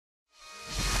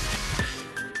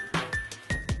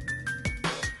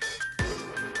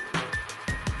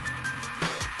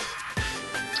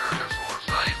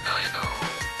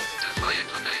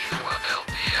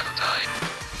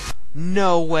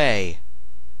No way.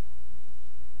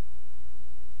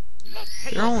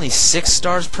 There are only 6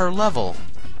 stars per level.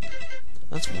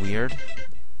 That's weird.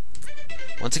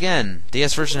 Once again,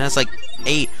 DS version has like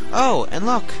 8. Oh, and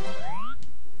look!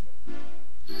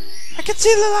 I can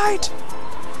see the light!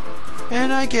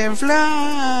 And I can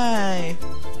fly!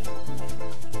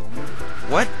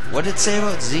 What? What did it say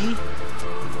about Z?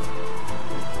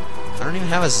 I don't even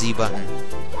have a Z button.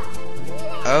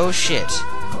 Oh shit.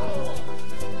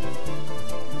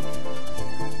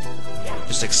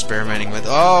 Just experimenting with...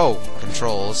 Oh!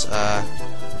 Controls.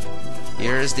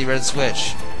 Here's the red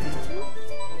switch.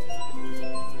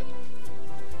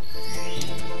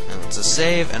 And let's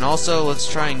save, and also let's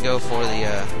try and go for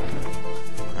the,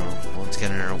 oh, let's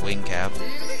get in our wing cap.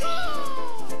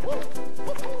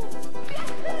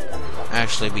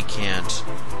 Actually, we can't.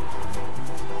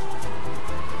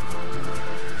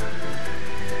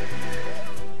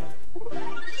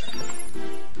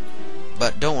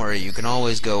 But don't worry, you can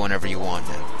always go whenever you want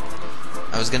now.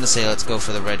 I was gonna say let's go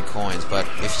for the red coins, but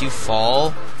if you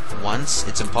fall once,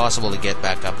 it's impossible to get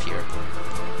back up here.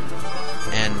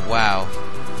 And wow,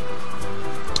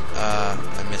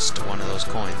 I missed one of those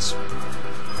coins.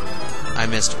 I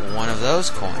missed one of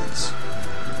those coins.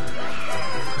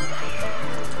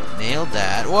 Nailed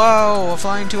that. Whoa,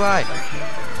 flying too high.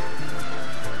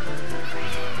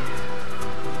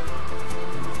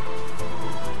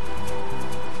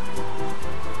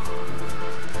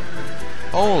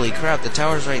 Holy crap, the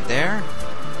tower's right there?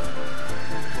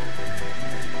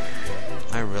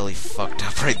 I really fucked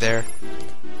up right there.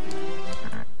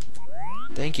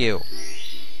 Thank you.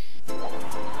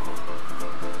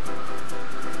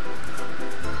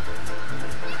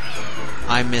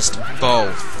 I missed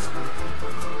both.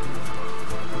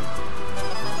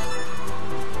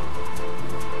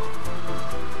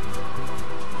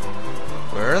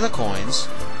 Where are the coins?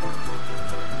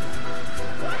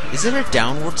 Is it a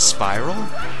downward spiral?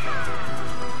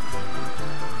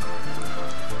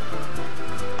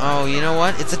 Oh, you know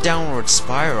what? It's a downward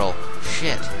spiral.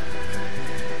 Shit.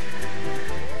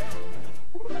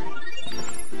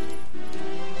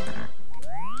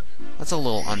 That's a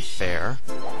little unfair.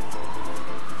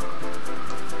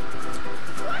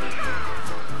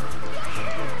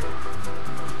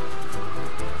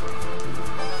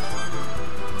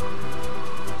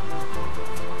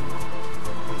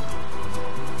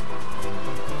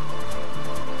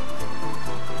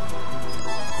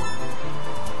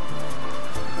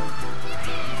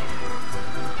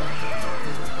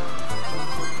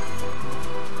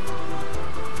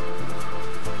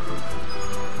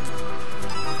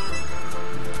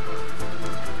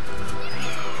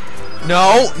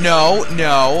 No, no,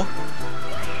 no.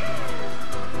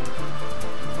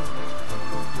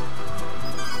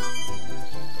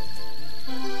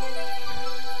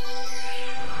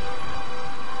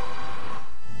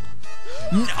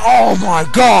 Oh my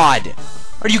god!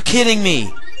 Are you kidding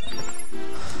me?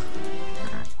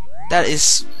 That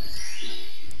is...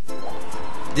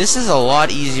 This is a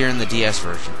lot easier in the DS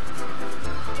version.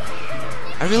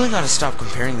 I really gotta stop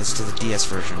comparing this to the DS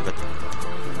version, but...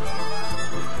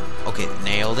 Okay,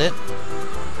 nailed it.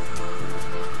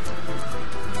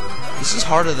 This is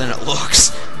harder than it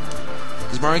looks.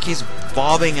 Because Mario keeps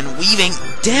bobbing and weaving.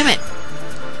 Damn it!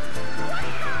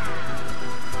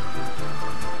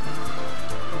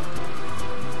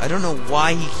 I don't know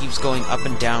why he keeps going up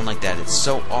and down like that. It's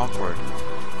so awkward.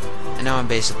 And now I'm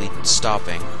basically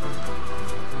stopping.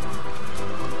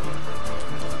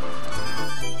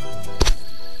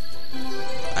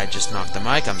 I just knocked the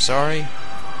mic, I'm sorry.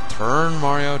 Turn,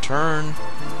 Mario, turn.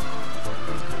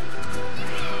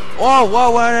 Whoa, whoa,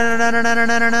 whoa, no, no, no, no, no,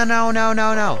 no, no, no, no,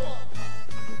 no, no.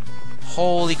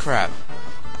 Holy crap.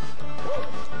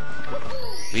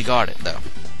 We got it, though.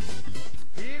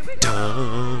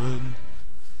 Done.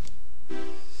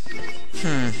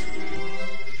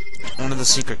 One of the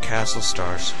secret castle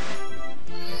stars.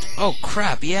 Oh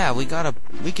crap, yeah, we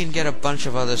can get a bunch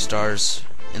of other stars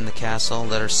in the castle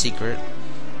that are secret.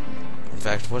 In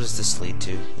fact, what does this lead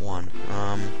to? 1.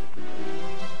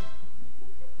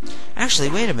 Actually,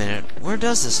 wait a minute. Where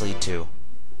does this lead to?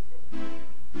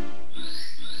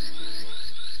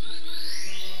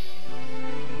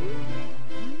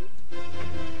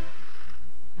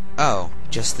 Oh,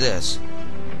 just this.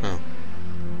 Huh.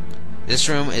 This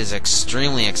room is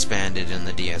extremely expanded in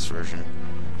the DS version.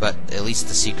 But at least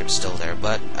the secret's still there.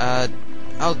 But,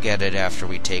 I'll get it after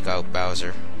we take out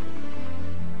Bowser.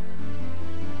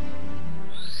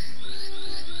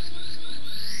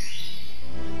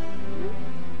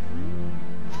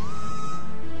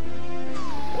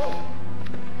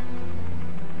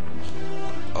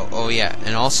 yeah,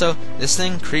 and also, this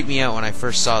thing creeped me out when I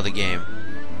first saw the game.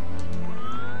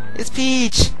 It's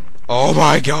Peach! Oh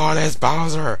my god, it's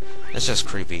Bowser! That's just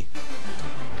creepy.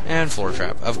 And floor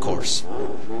trap, of course.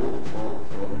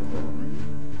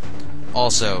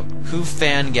 Also, who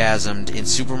fangasmed in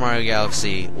Super Mario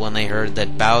Galaxy when they heard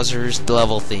that Bowser's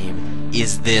level theme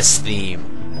is this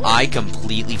theme? I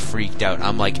completely freaked out.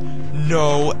 I'm like,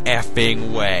 no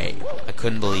effing way. I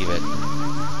couldn't believe it.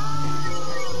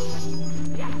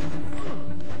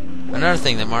 Another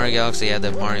thing that Mario Galaxy had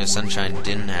that Mario Sunshine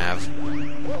didn't have,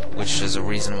 which is a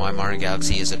reason why Mario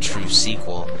Galaxy is a true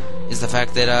sequel, is the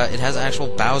fact that it has actual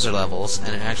Bowser levels,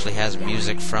 and it actually has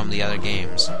music from the other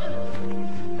games.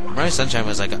 Mario Sunshine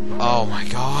was like, oh my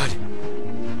god.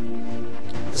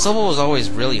 This level was always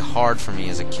really hard for me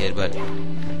as a kid, but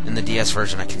in the DS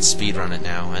version I can speedrun it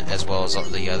now, as well as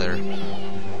the other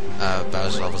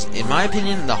Bowser levels. In my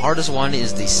opinion, the hardest one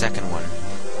is the second one,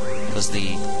 because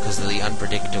of the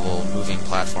unpredictable moving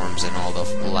platforms and all the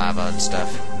lava and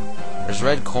stuff. There's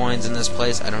red coins in this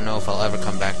place. I don't know if I'll ever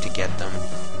come back to get them.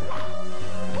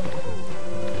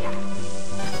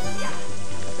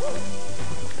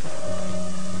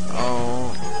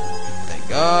 Oh, thank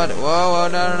God. Whoa, whoa,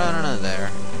 no,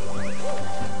 there.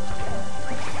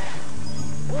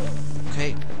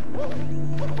 Okay.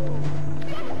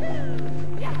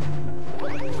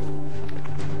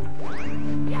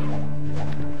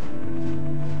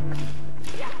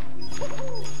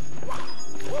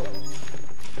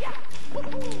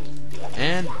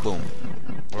 And boom.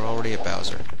 We're already at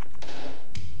Bowser.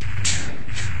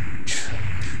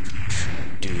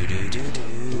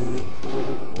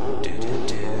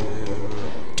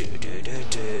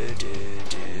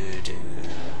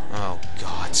 Oh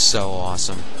god, so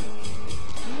awesome.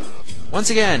 Once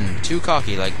again, too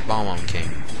cocky like Bomb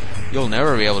King. You'll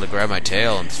never be able to grab my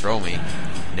tail and throw me.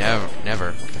 Never,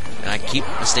 never. And I keep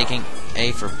mistaking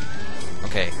A for...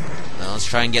 Okay, now let's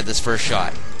try and get this first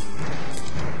shot.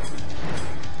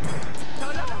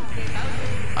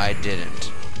 I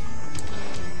didn't.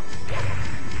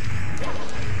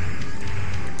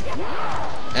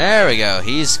 There we go.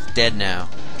 He's dead now.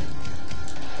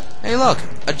 Hey, look!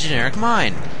 A generic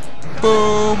mine!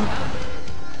 Boom!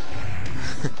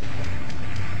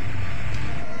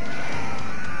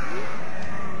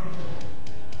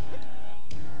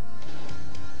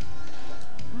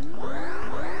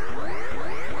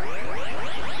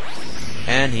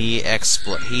 And he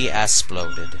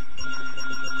exploded.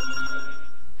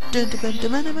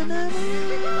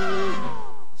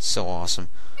 So awesome.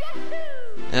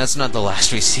 And that's not the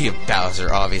last we see of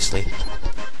Bowser, obviously.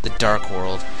 The Dark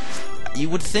World. You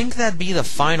would think that'd be the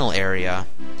final area,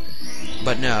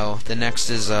 but no. The next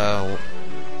is well,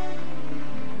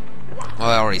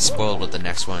 I already spoiled what the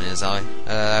next one is.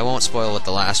 I won't spoil what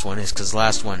the last one is, because the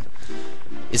last one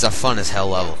is a fun as hell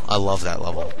level. I love that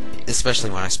level,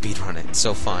 especially when I speedrun it. It's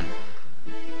so fun.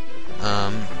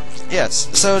 Yes,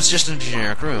 so it's just a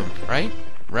generic room, right?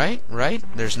 Right?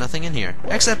 There's nothing in here.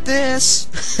 Except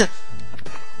this!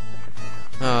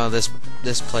 Oh, this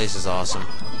place is awesome.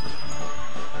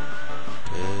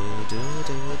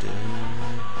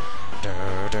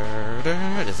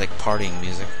 It's like partying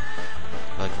music.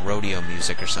 Like rodeo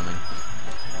music or something.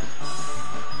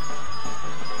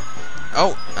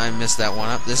 Oh, I missed that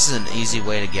one-up. This is an easy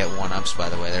way to get one-ups, by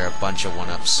the way. There are a bunch of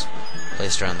one-ups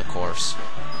placed around the course.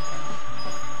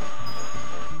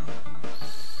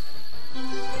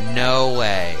 No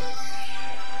way.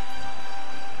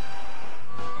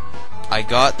 I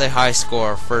got the high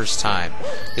score first time.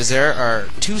 Because there are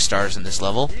 2 stars in this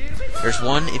level. There's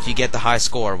one if you get the high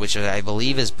score, which I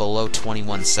believe is below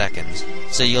 21 seconds.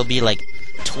 So you'll be like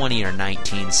 20 or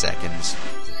 19 seconds.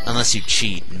 Unless you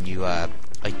cheat and you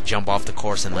like jump off the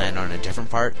course and land on a different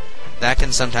part. That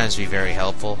can sometimes be very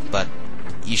helpful, but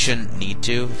you shouldn't need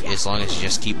to, as long as you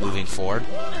just keep moving forward.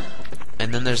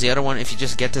 And then there's the other one, if you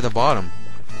just get to the bottom,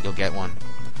 you'll get one.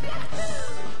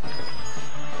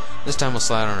 This time we'll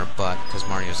slide on her butt, because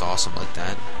Mario's awesome like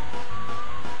that.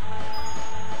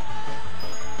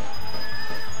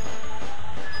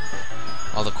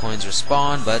 All the coins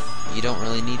respawn, but you don't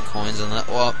really need coins unless...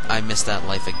 Well, I missed that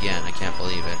life again. I can't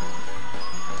believe it.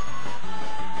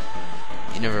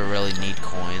 You never really need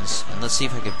coins. And let's see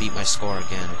if I can beat my score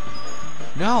again.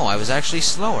 No, I was actually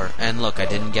slower. And look, I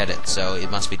didn't get it, so it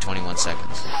must be 21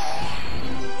 seconds.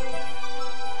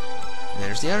 And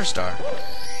there's the other star.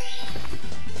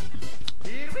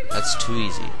 That's too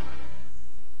easy.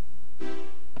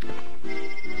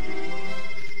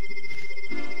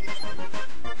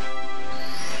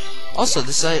 Also,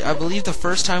 this I believe the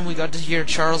first time we got to hear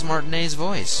Charles Martinet's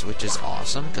voice, which is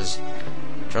awesome, because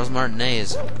Charles Martinet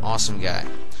is an awesome guy.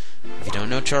 If you don't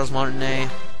know Charles Martinet,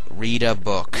 read a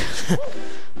book.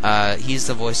 He's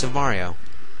the voice of Mario.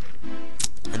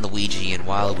 And Luigi and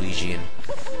Waluigi and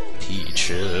Peach.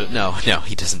 No,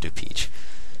 he doesn't do Peach.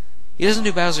 He doesn't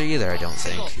do Bowser either, I don't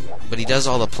think. But he does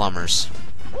all the plumbers.